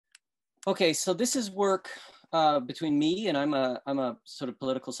Okay, so this is work between me, and I'm a sort of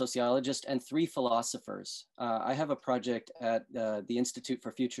political sociologist, and three philosophers. I have a project at the Institute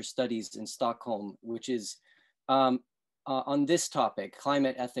for Future Studies in Stockholm, which is um, on this topic,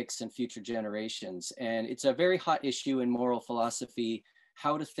 climate ethics and future generations. And it's a very hot issue in moral philosophy,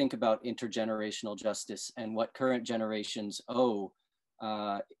 how to think about intergenerational justice and what current generations owe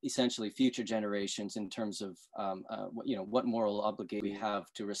essentially future generations in terms of what moral obligation we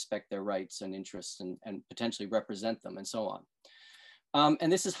have to respect their rights and interests and potentially represent them and so on.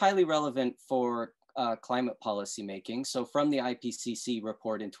 And this is highly relevant for climate policy making. So from the IPCC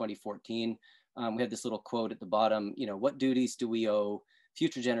report in 2014, we had this little quote at the bottom, what duties do we owe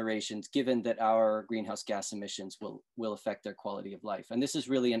future generations given that our greenhouse gas emissions will affect their quality of life? And this is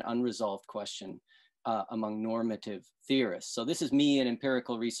really an unresolved question among normative theorists. So this is me, an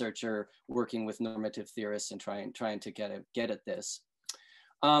empirical researcher, working with normative theorists and trying to get at this.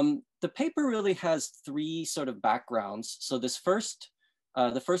 The paper really has three sort of backgrounds. So the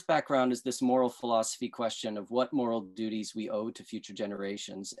first background is this moral philosophy question of what moral duties we owe to future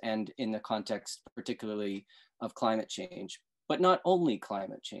generations, and in the context particularly of climate change, but not only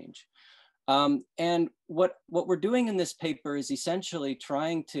climate change. And what we're doing in this paper is essentially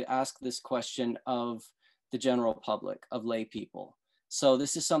trying to ask this question of the general public, of lay people. So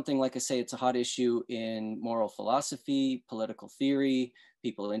this is something, like I say, it's a hot issue in moral philosophy, political theory,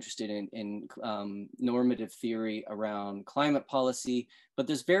 people interested in normative theory around climate policy, but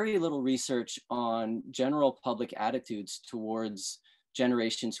there's very little research on general public attitudes towards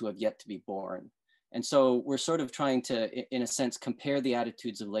generations who have yet to be born. And so we're sort of trying to, in a sense, compare the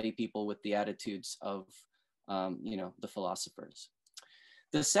attitudes of lay people with the attitudes of, the philosophers.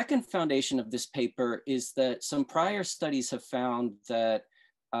 The second foundation of this paper is that some prior studies have found that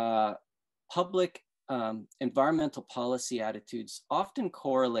public environmental policy attitudes often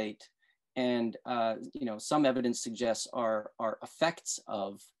correlate, and some evidence suggests are effects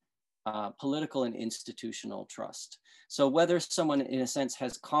of political and institutional trust. So whether someone, in a sense,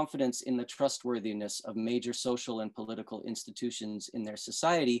 has confidence in the trustworthiness of major social and political institutions in their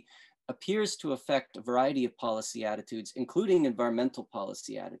society appears to affect a variety of policy attitudes, including environmental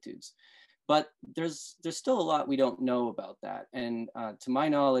policy attitudes. But there's still a lot we don't know about that. And to my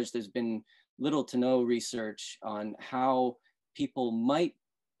knowledge, there's been little to no research on how people might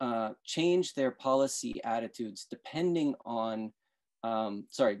change their policy attitudes depending on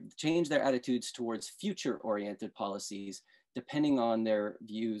change their attitudes towards future-oriented policies, depending on their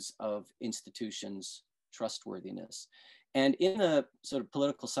views of institutions' trustworthiness. And in the sort of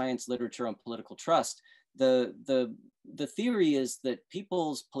political science literature on political trust, the theory is that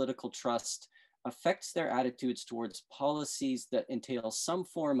people's political trust affects their attitudes towards policies that entail some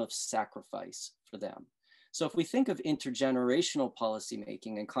form of sacrifice for them. So if we think of intergenerational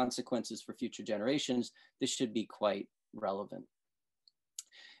policymaking and consequences for future generations, this should be quite relevant.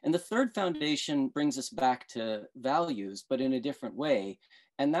 And the third foundation brings us back to values, but in a different way.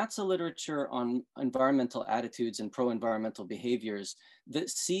 And that's a literature on environmental attitudes and pro-environmental behaviors that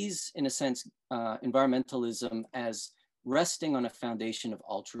sees, in a sense, environmentalism as resting on a foundation of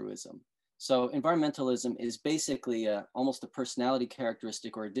altruism. So environmentalism is basically almost a personality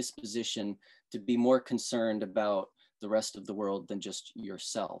characteristic or a disposition to be more concerned about the rest of the world than just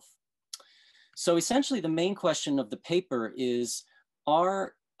yourself. So essentially the main question of the paper is,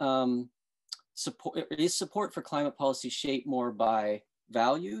 is support for climate policy shaped more by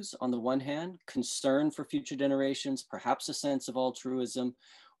values on the one hand, concern for future generations, perhaps a sense of altruism,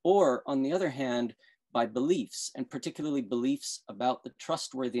 or on the other hand, by beliefs, and particularly beliefs about the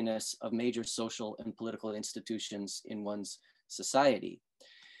trustworthiness of major social and political institutions in one's society.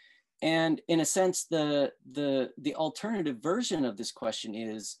 And in a sense, the alternative version of this question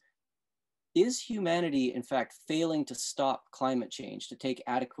is humanity, in fact, failing to stop climate change, to take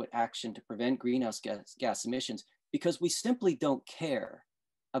adequate action to prevent greenhouse gas emissions, because we simply don't care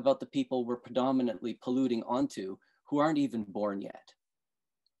about the people we're predominantly polluting onto who aren't even born yet?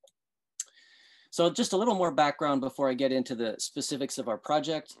 So just a little more background before I get into the specifics of our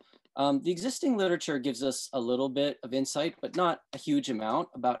project. The existing literature gives us a little bit of insight, but not a huge amount,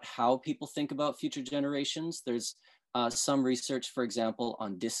 about how people think about future generations. There's some research, for example,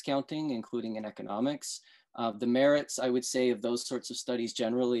 on discounting, including in economics. The merits, I would say, of those sorts of studies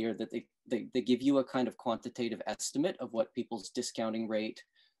generally are that they give you a kind of quantitative estimate of what people's discounting rate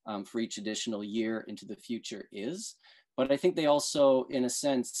for each additional year into the future is. But I think they also, in a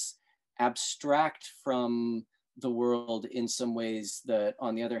sense, abstract from the world in some ways that,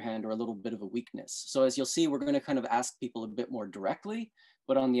 on the other hand, are a little bit of a weakness. So as you'll see, we're going to kind of ask people a bit more directly,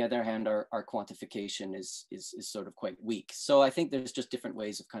 but on the other hand, our quantification is sort of quite weak. So I think there's just different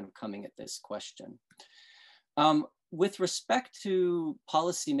ways of kind of coming at this question. With respect to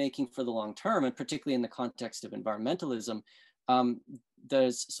policy making for the long term, and particularly in the context of environmentalism,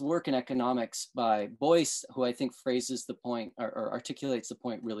 there's some work in economics by Boyce, who I think phrases the point or articulates the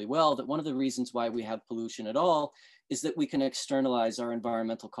point really well, that one of the reasons why we have pollution at all is that we can externalize our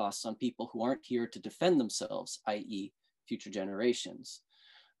environmental costs on people who aren't here to defend themselves, i.e. future generations.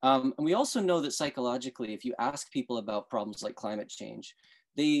 And we also know that psychologically, if you ask people about problems like climate change,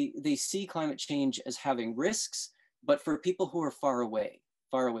 they see climate change as having risks, but for people who are far away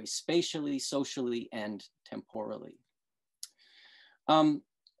spatially, socially, and temporally.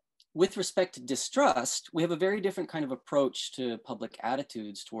 With respect to distrust, we have a very different kind of approach to public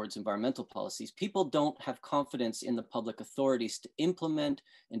attitudes towards environmental policies. People don't have confidence in the public authorities to implement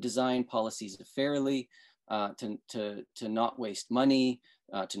and design policies fairly, to not waste money,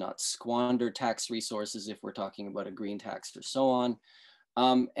 to not squander tax resources if we're talking about a green tax or so on.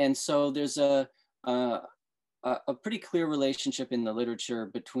 And so there's a pretty clear relationship in the literature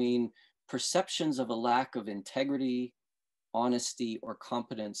between perceptions of a lack of integrity, honesty, or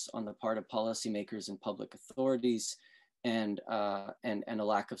competence on the part of policymakers and public authorities, and a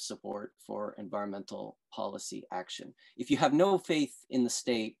lack of support for environmental policy action. If you have no faith in the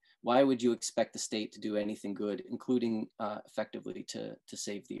state, why would you expect the state to do anything good, including effectively to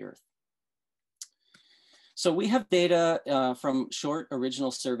save the earth? So we have data from short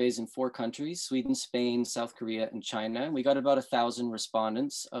original surveys in 4 countries, Sweden, Spain, South Korea, and China. We got about 1,000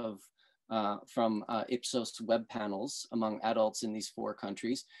 respondents from Ipsos web panels among adults in these 4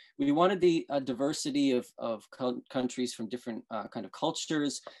 countries. We wanted the diversity of countries from different kind of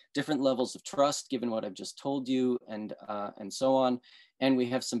cultures, different levels of trust, given what I've just told you, and so on. And we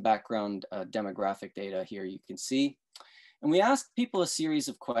have some background demographic data here you can see. And we asked people a series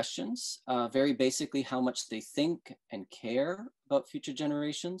of questions, very basically how much they think and care about future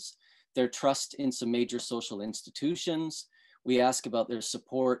generations, their trust in some major social institutions. We ask about their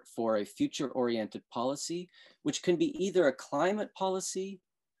support for a future-oriented policy, which can be either a climate policy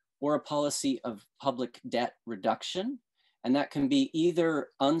or a policy of public debt reduction. And that can be either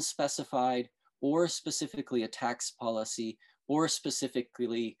unspecified or specifically a tax policy, or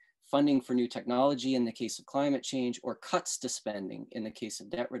specifically funding for new technology in the case of climate change, or cuts to spending in the case of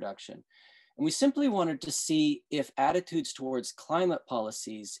debt reduction. And we simply wanted to see if attitudes towards climate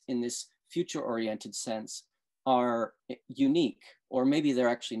policies in this future-oriented sense are unique, or maybe they're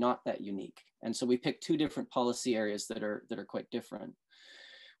actually not that unique. And so we picked 2 different policy areas that are quite different.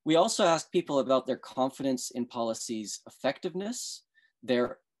 We also asked people about their confidence in policies' effectiveness,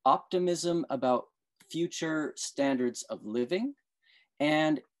 their optimism about future standards of living,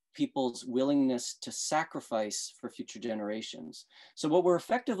 and people's willingness to sacrifice for future generations. So what we're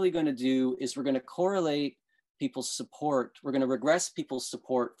effectively going to do is we're going to correlate people's support, we're going to regress people's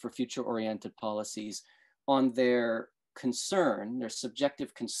support for future-oriented policies on their concern, their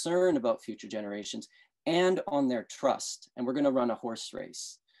subjective concern about future generations, and on their trust. And we're going to run a horse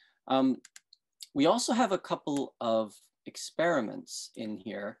race. We also have a couple of experiments in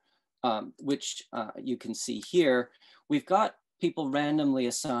here, which you can see here. We've got people randomly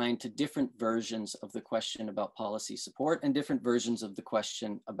assigned to different versions of the question about policy support and different versions of the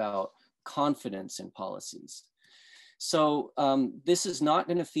question about confidence in policies. So this is not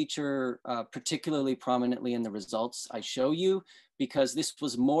going to feature particularly prominently in the results I show you, because this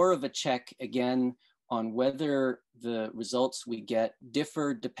was more of a check again on whether the results we get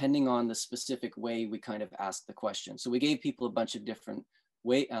differ depending on the specific way we kind of ask the question. So we gave people a bunch of different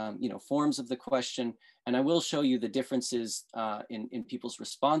forms of the question, and I will show you the differences in people's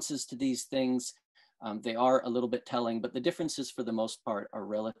responses to these things. They are a little bit telling, but the differences for the most part are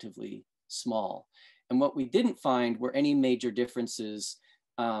relatively small. And what we didn't find were any major differences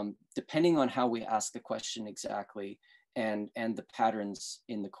depending on how we ask the question exactly, and the patterns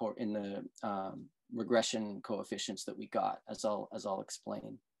in the regression coefficients that we got, as I'll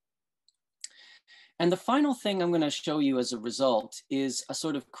explain. And the final thing I'm going to show you as a result is a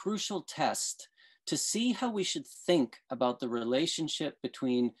sort of crucial test to see how we should think about the relationship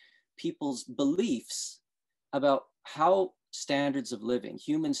between people's beliefs about how standards of living,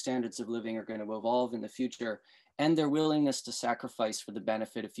 human standards of living, are going to evolve in the future, and their willingness to sacrifice for the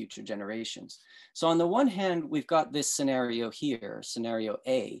benefit of future generations. So on the one hand, we've got this scenario here, scenario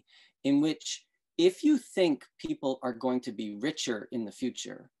A, in which if you think people are going to be richer in the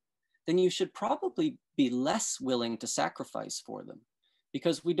future, then you should probably be less willing to sacrifice for them,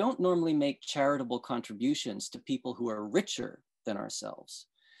 because we don't normally make charitable contributions to people who are richer than ourselves.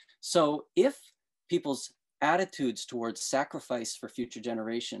 So if people's attitudes towards sacrifice for future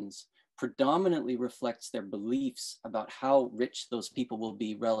generations predominantly reflects their beliefs about how rich those people will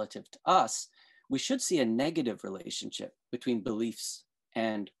be relative to us, we should see a negative relationship between beliefs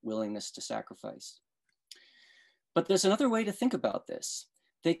and willingness to sacrifice. But there's another way to think about this.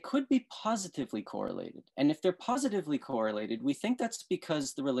 They could be positively correlated. And if they're positively correlated, we think that's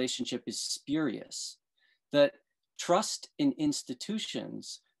because the relationship is spurious, that trust in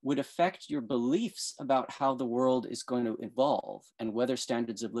institutions would affect your beliefs about how the world is going to evolve and whether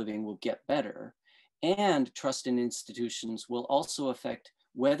standards of living will get better. And trust in institutions will also affect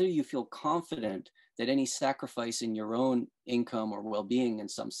whether you feel confident that any sacrifice in your own income or well-being in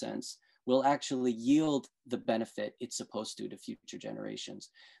some sense will actually yield the benefit it's supposed to future generations.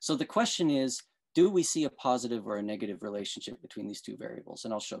 So the question is, do we see a positive or a negative relationship between these two variables?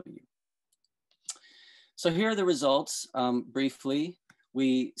 And I'll show you. So here are the results briefly.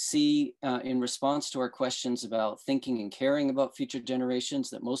 We see in response to our questions about thinking and caring about future generations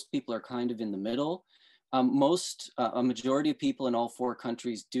that most people are kind of in the middle. A majority of people in all 4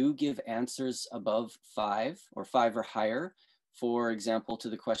 countries do give answers above 5 or 5 or higher, for example, to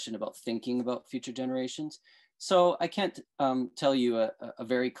the question about thinking about future generations. So I can't tell you a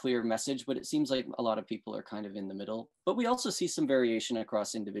very clear message, but it seems like a lot of people are kind of in the middle. But we also see some variation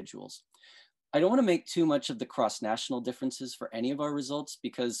across individuals. I don't want to make too much of the cross-national differences for any of our results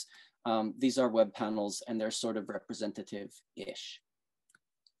because these are web panels and they're sort of representative-ish.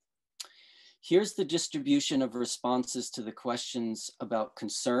 Here's the distribution of responses to the questions about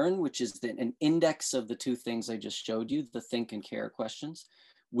concern, which is an index of the 2 things I just showed you, the think and care questions,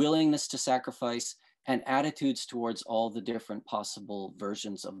 willingness to sacrifice, and attitudes towards all the different possible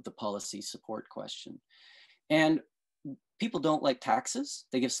versions of the policy support question. And people don't like taxes.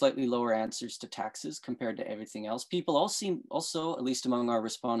 They give slightly lower answers to taxes compared to everything else. People all seem also, at least among our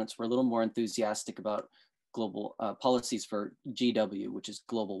respondents, were a little more enthusiastic about global policies for GW, which is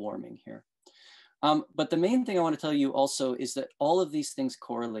global warming here. But the main thing I want to tell you also is that all of these things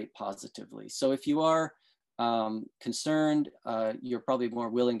correlate positively. So if you are concerned, you're probably more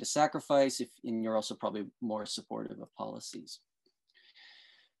willing to sacrifice, and you're also probably more supportive of policies.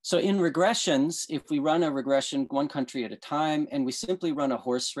 So in regressions, if we run a regression 1 country at a time, and we simply run a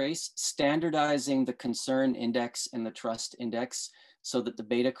horse race, standardizing the concern index and the trust index so that the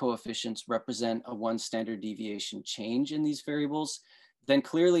beta coefficients represent a 1 standard deviation change in these variables, then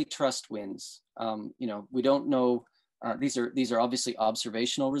clearly trust wins. You know, we don't know, these are obviously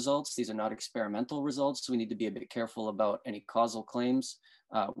observational results. These are not experimental results. So we need to be a bit careful about any causal claims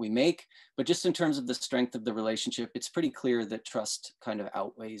we make, but just in terms of the strength of the relationship, it's pretty clear that trust kind of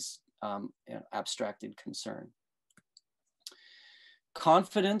outweighs abstracted concern.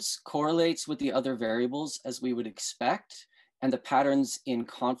 Confidence correlates with the other variables as we would expect, and the patterns in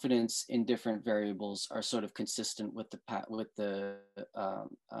confidence in different variables are sort of consistent with the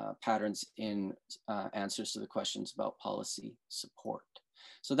patterns in answers to the questions about policy support.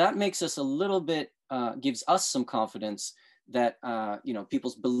 So that makes us a little bit, gives us some confidence that you know,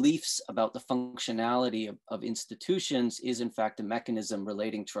 people's beliefs about the functionality of institutions is in fact a mechanism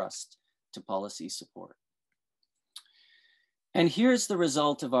relating trust to policy support. And here's the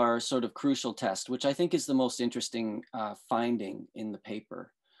result of our sort of crucial test, which I think is the most interesting finding in the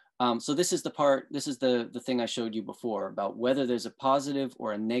paper. So this is the thing I showed you before about whether there's a positive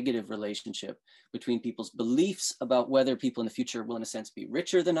or a negative relationship between people's beliefs about whether people in the future will in a sense be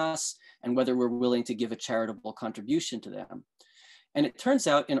richer than us and whether we're willing to give a charitable contribution to them. And it turns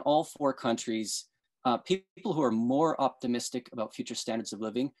out in all 4 countries, people who are more optimistic about future standards of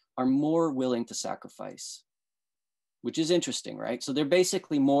living are more willing to sacrifice, which is interesting, right? So they're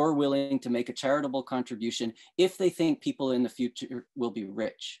basically more willing to make a charitable contribution if they think people in the future will be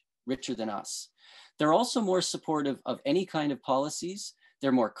richer than us. They're also more supportive of any kind of policies.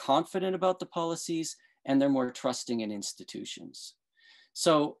 They're more confident about the policies, and they're more trusting in institutions.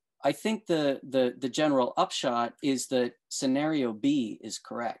 So I think the general upshot is that scenario B is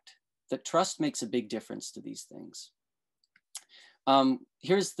correct, that trust makes a big difference to these things.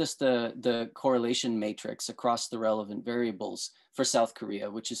 Here's this, the correlation matrix across the relevant variables for South Korea,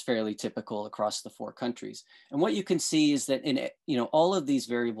 which is fairly typical across the 4 countries. And what you can see is that all of these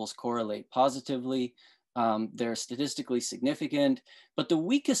variables correlate positively. They're statistically significant, but the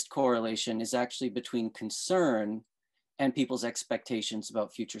weakest correlation is actually between concern and people's expectations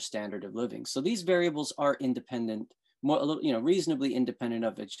about future standard of living. So these variables are independent, reasonably independent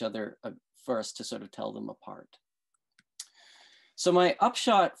of each other for us to sort of tell them apart. So my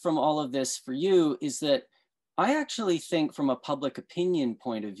upshot from all of this for you is that I actually think from a public opinion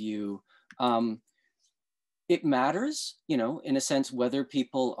point of view, It matters, you know, in a sense, whether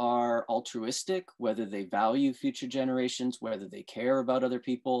people are altruistic, whether they value future generations, whether they care about other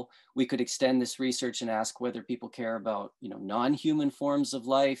people. We could extend this research and ask whether people care about, you know, non-human forms of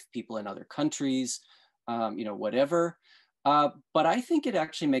life, people in other countries, you know, whatever. But I think it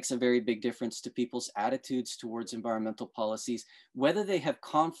actually makes a very big difference to people's attitudes towards environmental policies, whether they have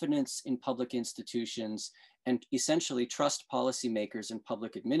confidence in public institutions and essentially trust policymakers and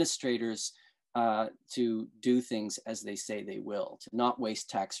public administrators to do things as they say they will, to not waste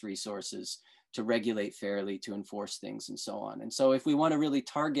tax resources, to regulate fairly, to enforce things, and so on. And so if we want to really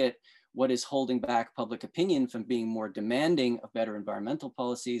target what is holding back public opinion from being more demanding of better environmental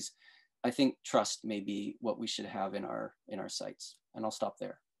policies, I think trust may be what we should have in our sights. And I'll stop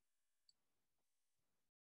there.